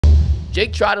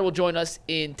Jake Trotter will join us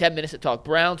in 10 minutes to talk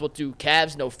Browns. We'll do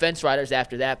Cavs, no fence riders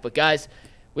after that. But, guys,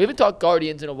 we haven't talked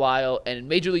Guardians in a while, and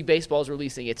Major League Baseball is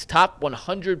releasing its top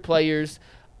 100 players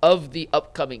of the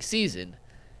upcoming season.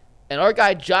 And our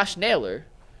guy Josh Naylor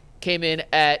came in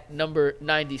at number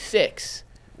 96,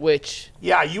 which...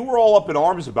 Yeah, you were all up in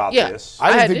arms about this.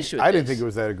 I didn't think it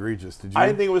was that egregious. Did you? I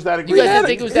didn't think it was that egregious. You guys didn't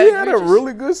think it was that egregious? He had a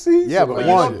really good season. Yeah, but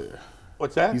one.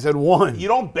 What's that? He said one. You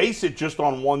don't base it just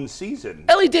on one season.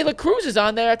 Ellie De La Cruz is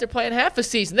on there after playing half a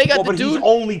season. They got the dude. He's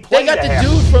only played they got the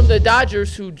dude from the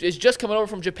Dodgers who is just coming over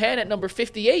from Japan at number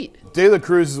 58. De La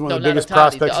Cruz is one of the biggest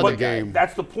prospects in the game.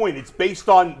 That's the point. It's based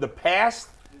on the past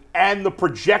and the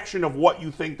projection of what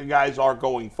you think the guys are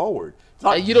going forward.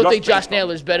 You don't think Josh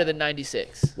Naylor is better than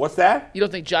 96? What's that? You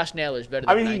don't think Josh Naylor is better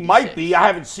than 96? I mean, he might be. I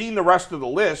haven't seen the rest of the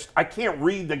list. I can't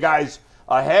read the guys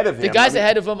ahead of him. The guys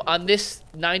ahead of him on this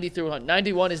 90 through 100.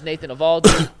 91 is Nathan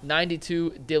Eovaldi.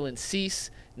 92, Dylan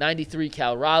Cease. 93,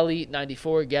 Cal Raleigh.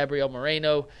 94, Gabriel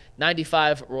Moreno.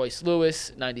 95, Royce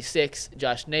Lewis. 96,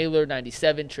 Josh Naylor.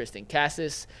 97, Tristan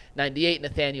Cassis. 98,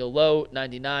 Nathaniel Lowe.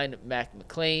 99, Mac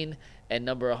McClain. And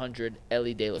number 100,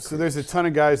 Ellie De La Cruz. So there's a ton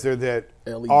of guys there that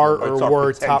are or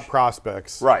were top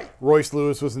prospects. Right. Royce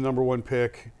Lewis was the #1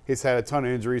 pick. He's had a ton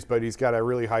of injuries, but he's got a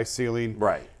really high ceiling.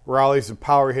 Right. Raleigh's a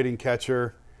power hitting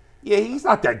catcher. Yeah, he's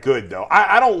not that good though.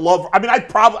 I don't love. I mean,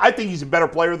 I think he's a better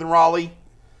player than Raleigh.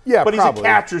 Yeah, but probably. He's a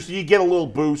catcher, so you get a little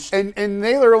boost. And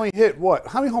Naylor only hit what?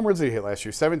 How many home runs did he hit last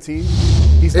year? 17.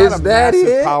 He's not a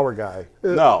massive power guy.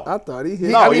 No, I thought he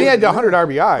hit. I mean, he had 100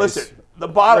 RBIs. Listen. The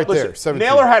bottom, right there,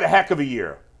 Naylor had a heck of a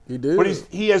year. He did. But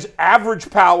he has average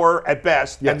power at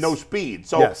best and no speed.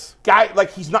 So guy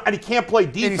he's not, and he can't play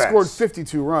defense. And he scored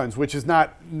 52 runs, which is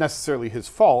not necessarily his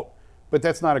fault, but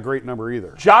that's not a great number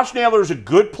either. Josh Naylor is a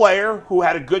good player who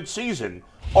had a good season.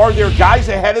 Are there guys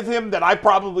ahead of him that I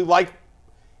probably like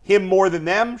him more than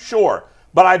them? Sure.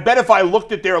 But I bet if I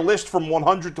looked at their list from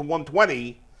 100 to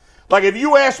 120, like if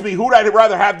you asked me who'd I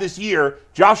rather have this year,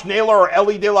 Josh Naylor or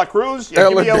Ellie De La Cruz, yeah,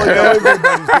 give me Ellie De La Cruz.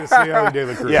 Everybody's going to say Ellie De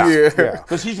La Cruz. Yeah,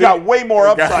 because he's got way more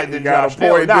upside than Josh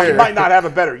Naylor. Now, he might not have a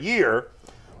better year,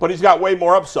 but he's got way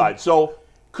more upside. So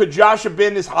could Josh have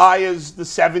been as high as the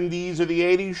 70s or the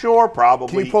 80s? Sure, probably.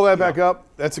 Can you pull that back up?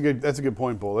 That's a good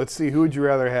point, Bull. Let's see, who would you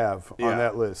rather have on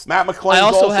that list? Matt McClain. I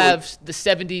also have the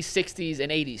 70s, 60s,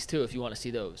 and 80s, too, if you want to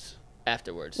see those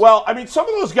afterwards. Well, I mean, some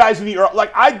of those guys in the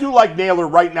like I do like Naylor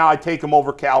right now. I take him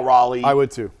over Cal Raleigh. I would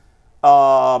too.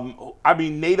 I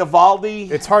mean, Nate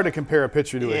Eovaldi. It's hard to compare a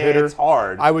pitcher to a hitter. It's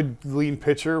hard. I would lean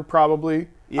pitcher probably.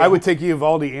 Yeah. I would take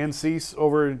Eovaldi and Cease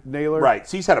over Naylor. Right.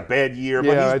 Cease had a bad year,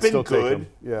 but I'd he's been still good. Take him.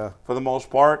 Yeah. For the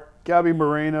most part. Gabby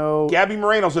Moreno. Gabby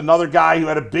Moreno's another guy who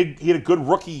had a good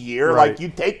rookie year. Right. Like you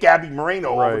take Gabby Moreno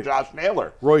over Josh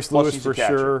Naylor. Royce Lewis for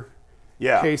sure.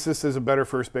 Yeah. Casas is a better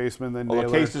first baseman than Naylor.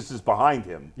 Casas is behind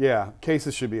him. Yeah,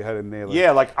 Casas should be ahead of Naylor.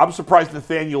 Yeah, like I'm surprised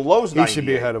Nathaniel Lowe's 98. He should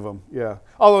be ahead of him, yeah.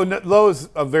 Although Lowe's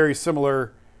a very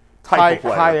similar type of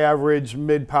player. High average,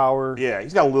 mid-power. Yeah,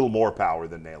 he's got a little more power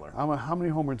than Naylor. How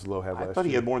many home runs did Lowe have last year? I thought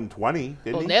he had more than 20,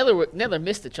 didn't he? Naylor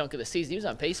missed a chunk of the season. He was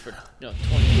on pace for 20.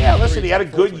 Yeah, listen, he had a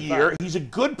good year. He's a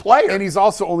good player. And he's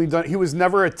also only done – he was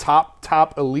never a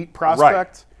top elite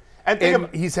prospect. Right. And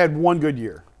he's had one good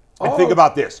year. And think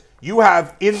about this. You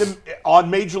have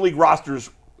on Major League rosters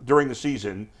during the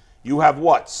season, you have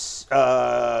what,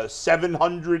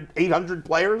 700, 800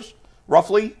 players,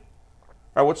 roughly?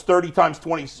 All right, what's 30 times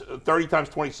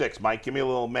 26, Mike? Give me a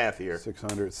little math here.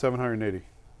 780.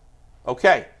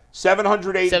 Okay,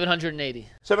 780. 780.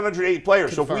 780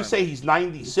 players. Confirmed. So if we say he's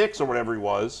 96 or whatever he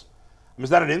was,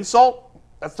 is that an insult?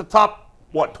 That's the top,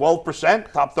 what,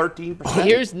 12%? Top 13%?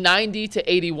 Here's 90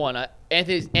 to 81.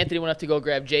 Anthony went up to go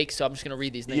grab Jake, so I'm just going to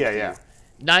read these names. Yeah.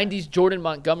 90s, Jordan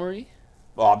Montgomery.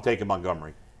 Oh, I'm taking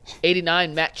Montgomery.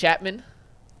 89, Matt Chapman.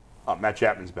 Matt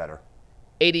Chapman's better.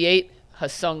 88,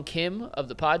 Ha-Sung Kim of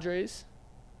the Padres.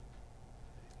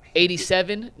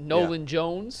 87, Nolan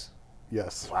Jones.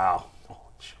 Yes. Wow.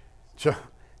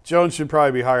 Jones should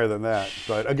probably be higher than that.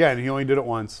 But, again, he only did it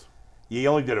once. He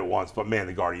only did it once, but, man,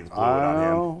 the Guardians blew it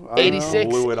on him.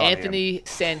 86, Anthony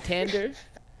Santander.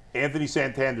 Anthony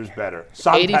Santander's better.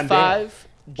 85,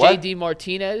 J.D.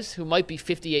 Martinez, who might be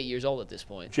 58 years old at this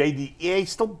point. J.D. Yeah,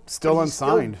 he's still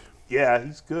unsigned. Yeah,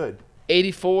 he's good.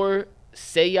 84,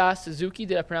 Seiya Suzuki.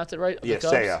 Did I pronounce it right? Yeah,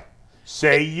 Seiya.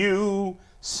 Say you,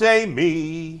 say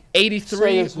me.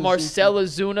 83, Marcell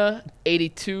Ozuna.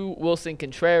 82, Wilson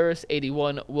Contreras.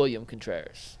 81, William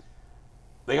Contreras.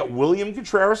 They got William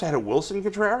Contreras ahead of Wilson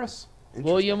Contreras?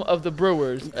 William of the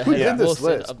Brewers Who ahead did of this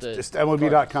Wilson list? of the Just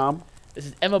MLB.com? This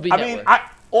is MLB Network. I mean,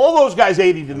 all those guys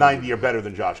 80 to 90 are better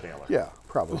than Josh Naylor. Yeah.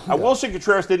 Probably. Will say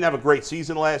Contreras didn't have a great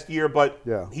season last year, but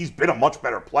Yeah. he's been a much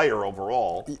better player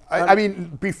overall. I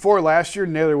mean, before last year,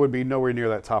 Naylor would be nowhere near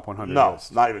that top 100 No,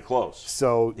 list. not even close.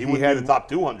 So he wouldn't be in the top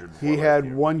 200. He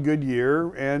had one good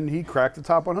year, and he cracked the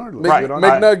top 100 list. Right.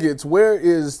 McNuggets, where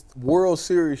is World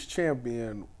Series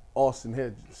champion Austin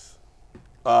Hedges?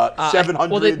 700.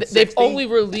 Well, they've only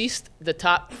released the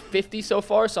top 50 so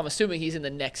far, so I'm assuming he's in the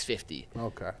next 50.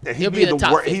 Okay. Yeah, He'll be in the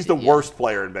top 50, he's the worst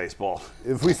player in baseball.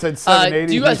 If we said 780,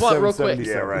 do you guys he's want real quick?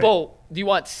 777. Yeah, right. Bull, do you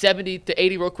want 70 to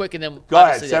 80 real quick, and then Go ahead,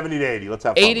 obviously 70 to 80. Let's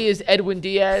have fun. 80 is Edwin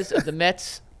Diaz of the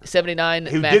Mets. 79.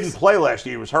 Who Max, didn't play last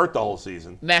year. He was hurt the whole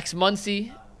season. Max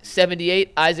Muncy.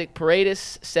 78. Isaac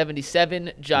Paredes.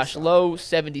 77. Josh Lowe.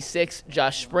 76.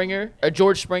 George Springer.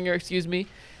 Excuse me.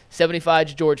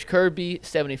 75, George Kirby.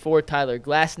 74, Tyler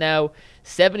Glasnow.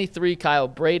 73, Kyle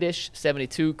Bradish.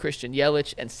 72, Christian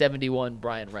Yelich. And 71,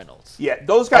 Brian Reynolds. Yeah,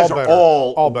 those guys are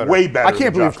all better. way better. I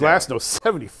can't believe Josh Naylor. Glasnow's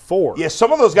 74. Yeah,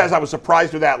 some of those guys I was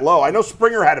surprised are that low. I know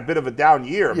Springer had a bit of a down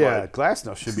year. Yeah,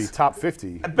 Glasnow should be top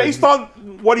 50. Based on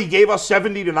what he gave us,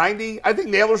 70 to 90, I think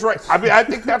Naylor's right. I mean, I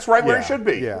think that's right where he should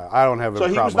be. Yeah, I don't have a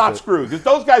problem. So he was not screwed. Because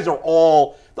those guys are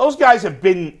all – those guys have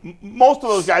been – most of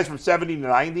those guys from 70 to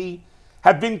 90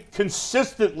 have been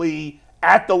consistently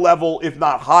at the level, if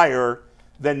not higher,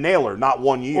 than Naylor, not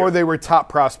 1 year. Or they were top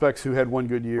prospects who had one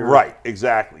good year. Right,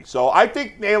 exactly. So I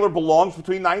think Naylor belongs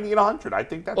between 90 and 100. I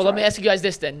think that's Well, right. let me ask you guys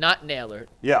this then, not Naylor.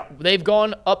 Yeah. They've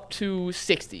gone up to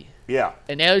 60. Yeah.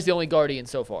 And Naylor's the only Guardian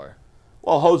so far.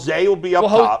 Well, Jose will be up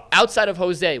top. Outside of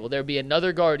Jose, will there be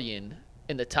another Guardian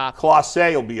in the top?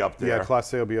 Clase will be up there. Yeah,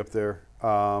 Clase will be up there.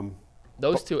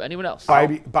 Those two. Anyone else?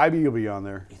 Bybee will be on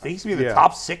there. You think he's going to be in the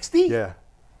top 60? Yeah.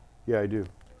 Yeah, I do.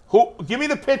 Who? Give me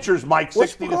the pitchers, Mike,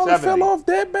 60 to 70. Fell off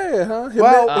that bad, huh?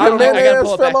 Well, I gotta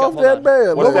pull it back fell up. off Hold that on.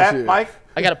 bad. What's last that, year. Mike?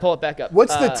 I got to pull it back up.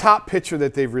 What's the top pitcher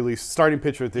that they've released? Starting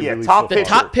pitcher that they've released? top so The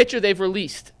far? top pitcher they've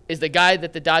released is the guy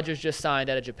that the Dodgers just signed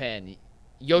out of Japan.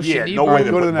 Yoshinobu Yeah, no way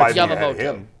to Go to put the next Bybee one. ahead of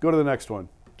him. Go to the next one.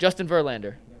 Justin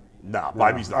Verlander. No,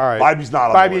 Bybee's not. All right. Bybee's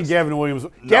not on Bybee the and list. Gavin Williams.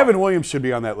 Gavin Williams should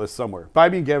be on that list somewhere.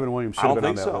 Bybee and Gavin Williams should I have don't been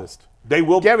on think that so. list. They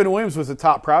will. Gavin Williams was a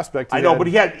top prospect. I know, but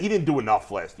he didn't do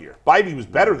enough last year. Bybee was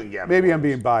better than Gavin. Maybe Williams. I'm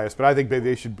being biased, but I think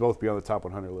they should both be on the top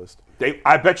 100 list.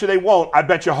 I bet you they won't. I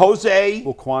bet you Jose.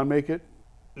 Will Quan make it?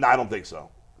 No, I don't think so.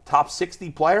 Top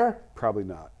 60 player? Probably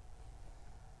not.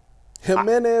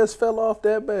 Jimenez fell off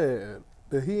that bad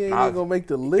that he ain't even gonna make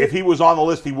the list. If he was on the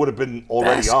list, he would have been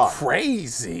already That's on.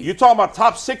 crazy. You're talking about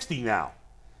top 60 now.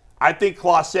 I think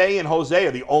Clase and Jose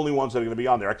are the only ones that are going to be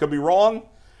on there. I could be wrong,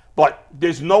 but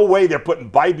there's no way they're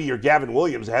putting Bybee or Gavin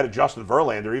Williams ahead of Justin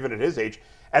Verlander, even at his age.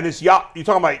 And this you're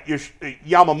talking about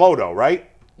Yamamoto,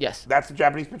 right? Yes. That's the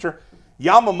Japanese pitcher.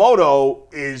 Yamamoto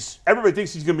everybody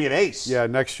thinks he's going to be an ace. Yeah,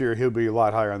 next year he'll be a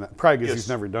lot higher on that. Probably because he's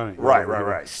never done it.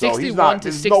 Right. So he's 61 not.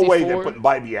 to There's no way 64. they're putting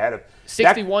Bybee ahead of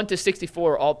 61 to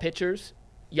 64 are all pitchers.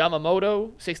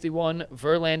 Yamamoto, 61.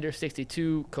 Verlander,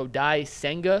 62. Kodai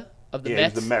Senga of the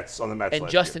Mets. He's the Mets on the Mets. And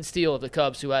last Justin year. Steele of the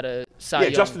Cubs, who had a Cy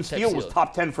Young Justin type Steele was seal.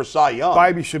 top 10 for Cy Young.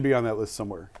 Bybee should be on that list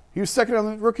somewhere. He was second on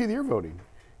the Rookie of the Year voting.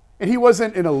 And he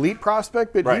wasn't an elite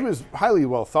prospect, but he was highly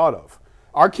well thought of.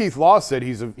 Our Keith Law said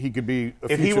he could be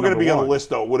a If he were going to be on the list,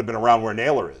 though, it would have been around where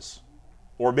Naylor is,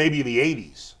 or maybe in the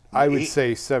 80s. I would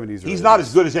say 70s. He's not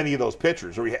as good as any of those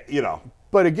pitchers,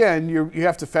 But again, you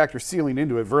have to factor ceiling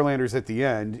into it. Verlander's at the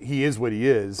end. He is what he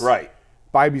is. Right.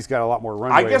 Bybee's got a lot more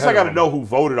runway. I guess I got to know who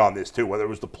voted on this too, whether it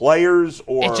was the players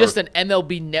or It's just an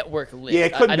MLB Network list. Yeah,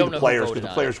 it couldn't I be don't the know players who because the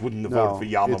voted players wouldn't have voted for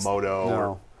Yamamoto.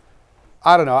 No.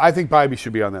 I don't know. I think Bybee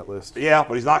should be on that list. Yeah,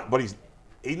 but he's not. But he's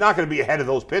not going to be ahead of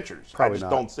those pitchers. Probably I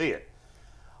just not. don't see it.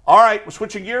 All right, we're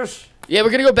switching gears. Yeah,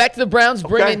 we're going to go back to the Browns,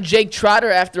 bring in Jake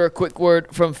Trotter after a quick word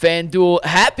from FanDuel.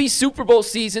 Happy Super Bowl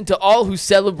season to all who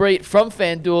celebrate from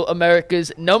FanDuel,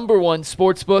 America's #1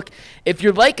 sportsbook. If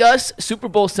you're like us, Super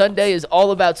Bowl Sunday is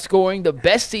all about scoring the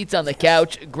best seats on the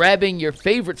couch, grabbing your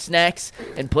favorite snacks,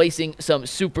 and placing some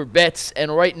super bets.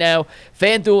 And right now,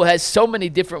 FanDuel has so many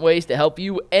different ways to help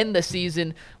you end the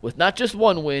season with not just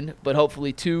one win, but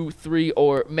hopefully 2, 3,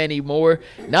 or many more.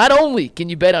 Not only can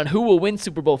you bet on who will win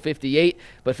Super Bowl 58,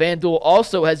 but FanDuel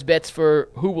also has bets for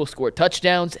who will score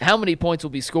touchdowns, how many points will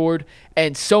be scored,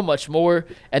 and so much more.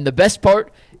 And the best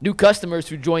part, new customers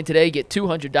who join today get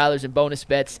 $200 in bonus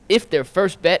bets if their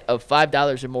first bet of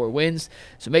 $5 or more wins.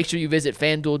 So make sure you visit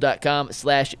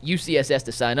FanDuel.com/UCSS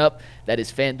to sign up. That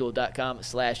is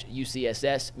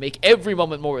FanDuel.com/UCSS. Make every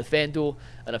moment more with FanDuel,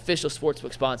 an official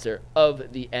sportsbook sponsor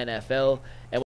of the NFL. And